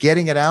it and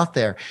getting it out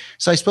there.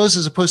 So I suppose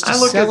as opposed to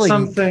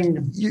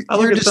selling,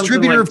 you're a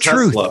distributor of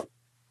truth.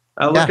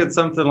 I look at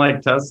something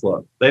like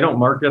Tesla. They don't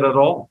market at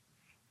all.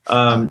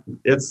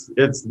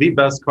 It's the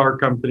best car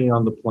company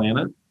on the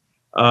planet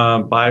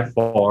by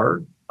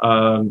far.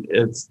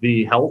 It's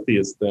the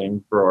healthiest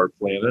thing for our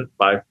planet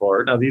by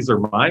far. Now, these are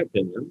my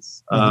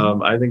opinions.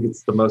 I think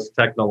it's the most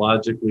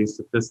technologically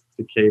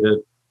sophisticated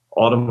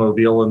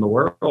automobile in the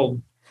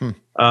world.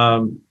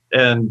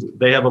 And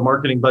they have a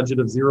marketing budget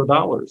of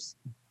 $0.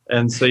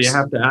 And so you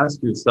have to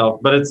ask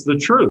yourself, but it's the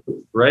truth,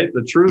 right?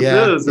 The truth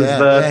is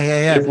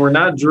that if we're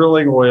not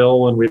drilling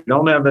oil and we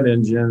don't have an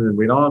engine and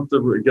we don't have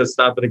to go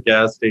stop at a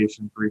gas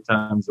station 3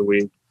 times a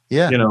week,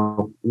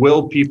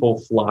 will people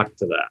flock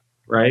to that,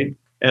 right?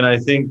 And I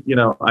think,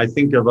 I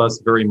think of us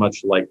very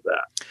much like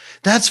that.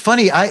 That's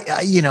funny. I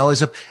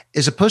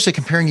as opposed to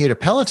comparing you to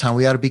Peloton,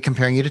 we ought to be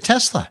comparing you to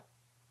Tesla.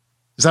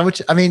 Is that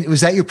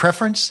was that your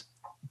preference?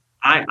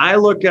 I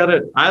look at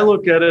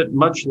it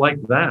much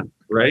like that,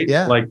 right?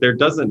 Yeah. Like there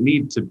doesn't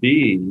need to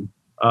be,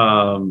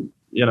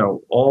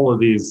 all of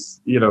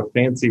these,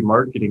 fancy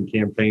marketing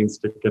campaigns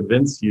to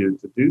convince you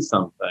to do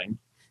something.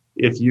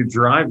 If you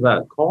drive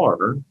that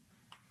car,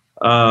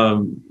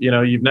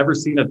 you've never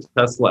seen a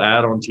Tesla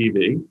ad on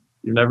TV.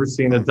 You've never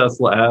seen a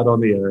Tesla ad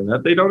on the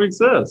internet. They don't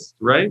exist,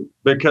 right?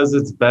 Because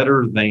it's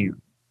better than.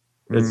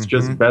 It's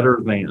just better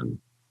than.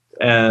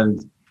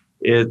 And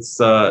it's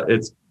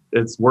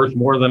worth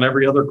more than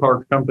every other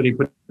car company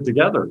put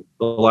together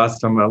the last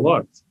time I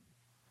looked.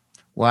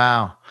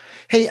 Wow.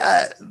 Hey,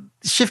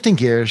 shifting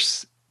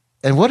gears,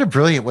 and what a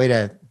brilliant way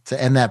to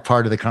end that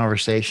part of the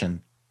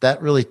conversation.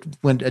 That really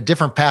went a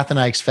different path than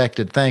I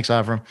expected. Thanks,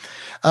 Avram.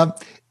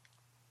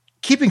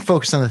 Keeping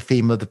focused on the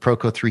theme of the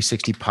Proco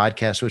 360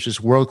 podcast, which is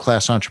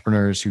world-class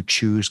entrepreneurs who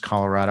choose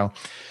Colorado.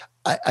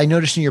 I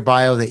noticed in your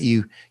bio that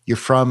you're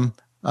from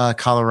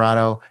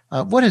Colorado.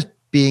 What has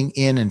being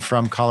in and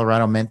from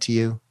Colorado meant to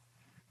you?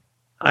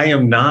 I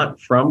am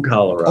not from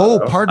Colorado. Oh,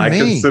 pardon me. I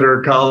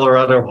consider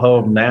Colorado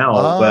home now,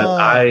 but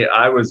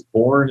I was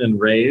born and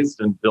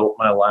raised and built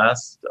my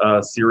last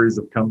series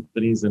of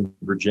companies in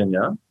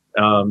Virginia,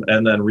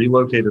 and then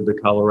relocated to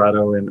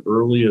Colorado in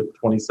early of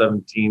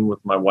 2017 with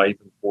my wife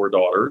and 4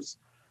 daughters.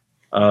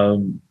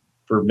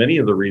 For many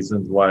of the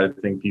reasons why I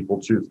think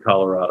people choose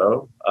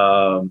Colorado.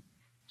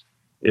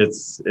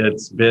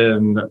 It's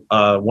been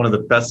one of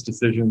the best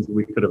decisions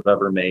we could have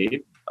ever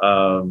made.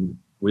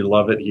 We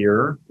love it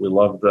here. We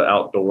love the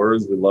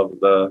outdoors. We love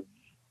the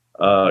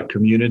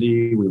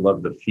community. We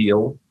love the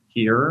feel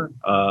here.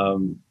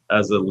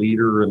 As a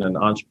leader and an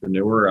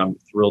entrepreneur, I'm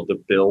thrilled to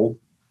build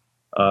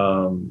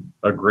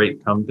a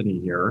great company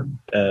here,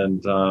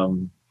 and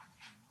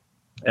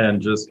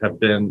just have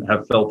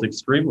felt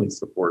extremely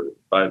supported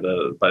by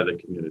the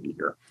community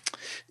here.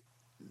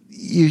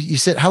 You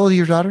said, how old are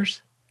your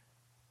daughters?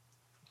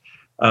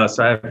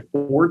 So I have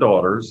 4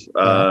 daughters.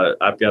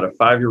 I've got a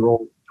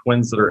 5-year-old,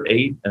 twins that are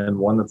 8, and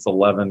one that's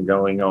 11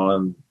 going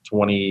on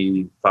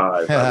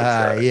 25.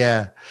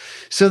 Yeah.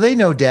 So they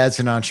know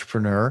Dad's an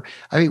entrepreneur.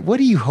 I mean, what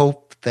do you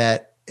hope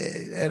that,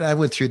 and I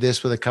went through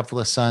this with a couple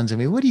of sons. I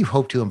mean, what do you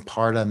hope to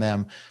impart on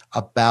them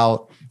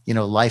about,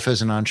 life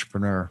as an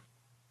entrepreneur?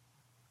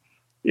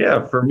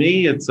 Yeah, for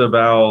me, it's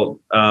about,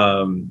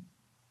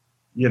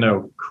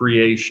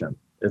 creation.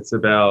 It's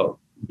about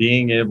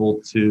being able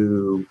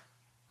to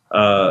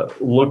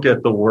look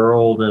at the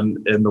world and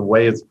the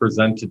way it's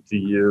presented to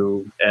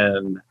you,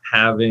 and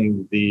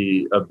having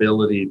the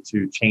ability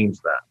to change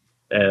that,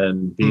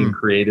 and being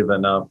creative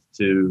enough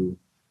to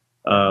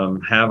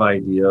have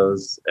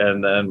ideas,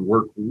 and then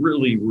work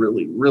really,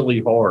 really,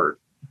 really hard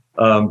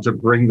to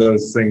bring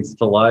those things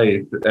to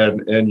life.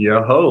 And you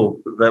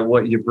hope that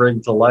what you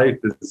bring to life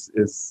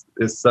is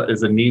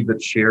a need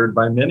that's shared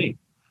by many.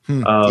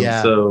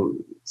 So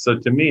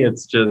to me,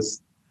 it's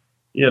just,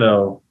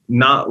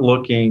 not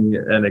looking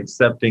and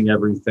accepting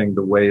everything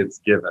the way it's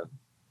given,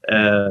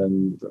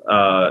 and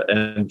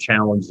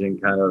challenging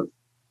kind of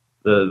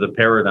the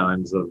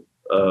paradigms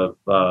of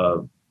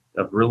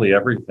really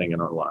everything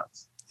in our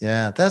lives.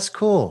 Yeah, that's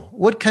cool.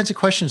 What kinds of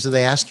questions do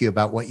they ask you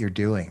about what you're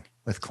doing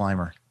with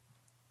Climber?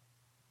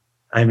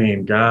 I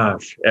mean,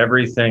 gosh,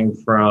 everything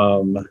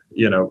from,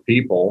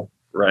 people,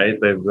 right?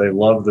 They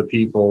love the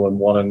people and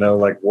want to know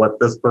like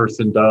what this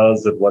person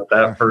does and what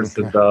that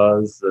person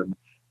does, and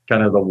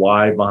kind of the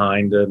why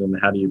behind it, and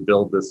how do you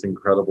build this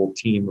incredible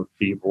team of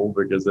people?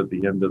 Because at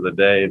the end of the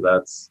day,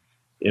 that's,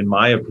 in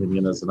my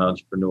opinion, as an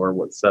entrepreneur,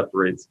 what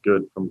separates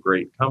good from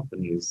great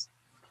companies.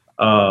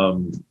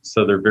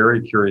 So they're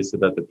very curious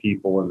about the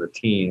people and the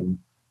team.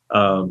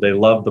 They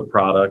love the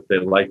product. They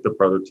like the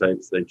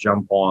prototypes. They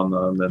jump on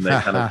them, and they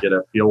kind of get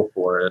a feel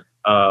for it.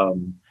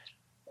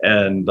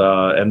 And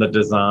the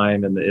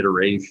design and the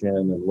iteration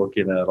and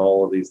looking at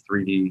all of these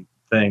 3D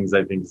things,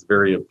 I think is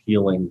very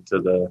appealing to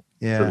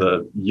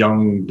the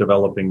young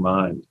developing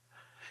mind.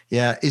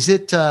 Yeah. Is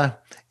it, I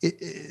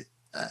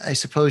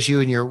suppose you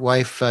and your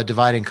wife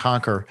divide and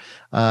conquer,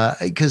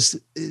 because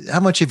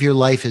how much of your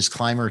life is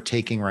Climber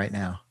taking right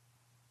now?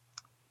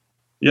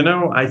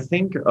 I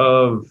think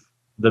of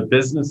the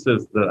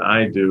businesses that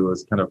I do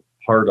as kind of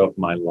part of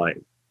my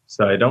life.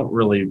 So I don't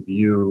really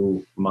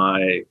view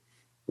my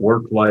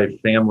work life,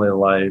 family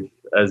life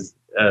as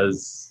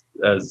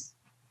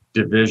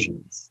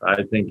divisions.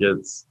 I think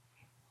it's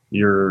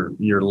you're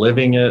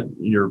living it,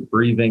 you're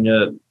breathing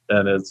it,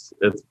 and it's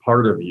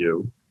part of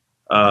you,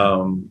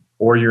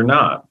 or you're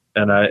not.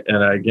 And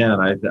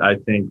I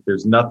think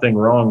there's nothing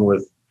wrong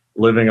with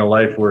living a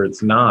life where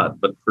it's not.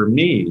 But for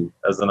me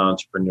as an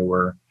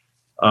entrepreneur,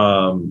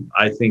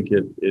 I think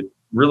it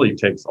really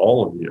takes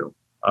all of you,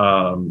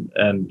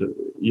 and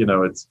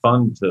it's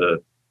fun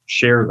to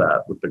share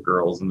that with the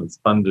girls, and it's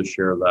fun to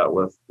share that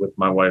with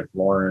my wife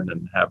Lauren,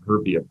 and have her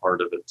be a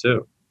part of it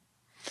too.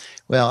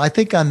 Well, I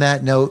think on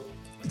that note,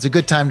 it's a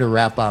good time to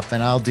wrap up,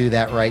 and I'll do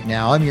that right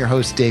now. I'm your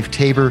host, Dave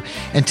Tabor,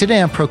 and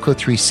today on Proco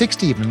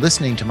 360, you've been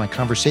listening to my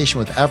conversation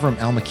with Avram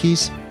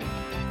Elmekis.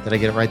 Did I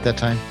get it right that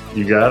time?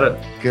 You got it.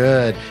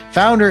 Good.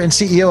 Founder and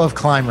CEO of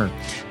Climber.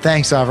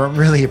 Thanks, Avram.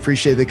 Really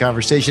appreciate the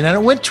conversation, and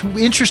it went to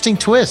interesting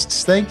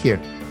twists. Thank you.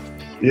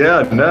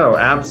 Yeah, no,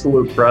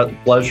 absolute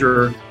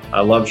pleasure.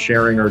 I love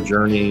sharing our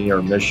journey,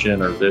 our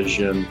mission, our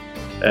vision,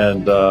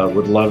 and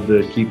would love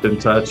to keep in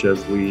touch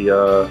as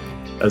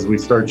we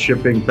start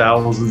shipping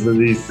thousands of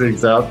these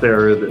things out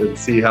there, and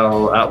see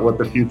what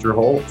the future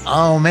holds.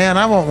 Oh man,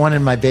 I want one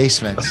in my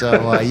basement.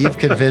 So you've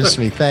convinced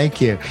me.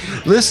 Thank you.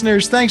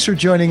 Listeners, thanks for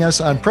joining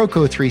us on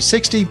Proco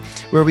 360,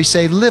 where we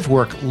say live,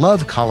 work,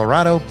 love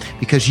Colorado,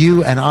 because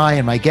you and I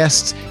and my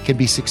guests can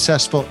be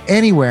successful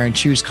anywhere and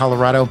choose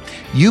Colorado.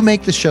 You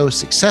make the show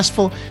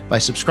successful by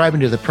subscribing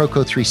to the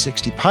Proco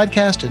 360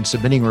 podcast and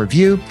submitting a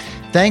review.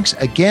 Thanks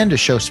again to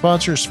show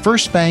sponsors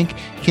First Bank,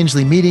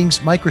 Kinsley Meetings,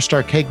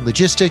 MicroStar Keg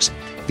Logistics,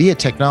 Via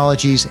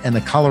Technologies, and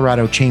the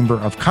Colorado Chamber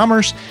of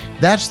Commerce.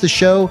 That's the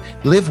show.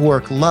 Live,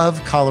 work,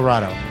 love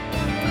Colorado.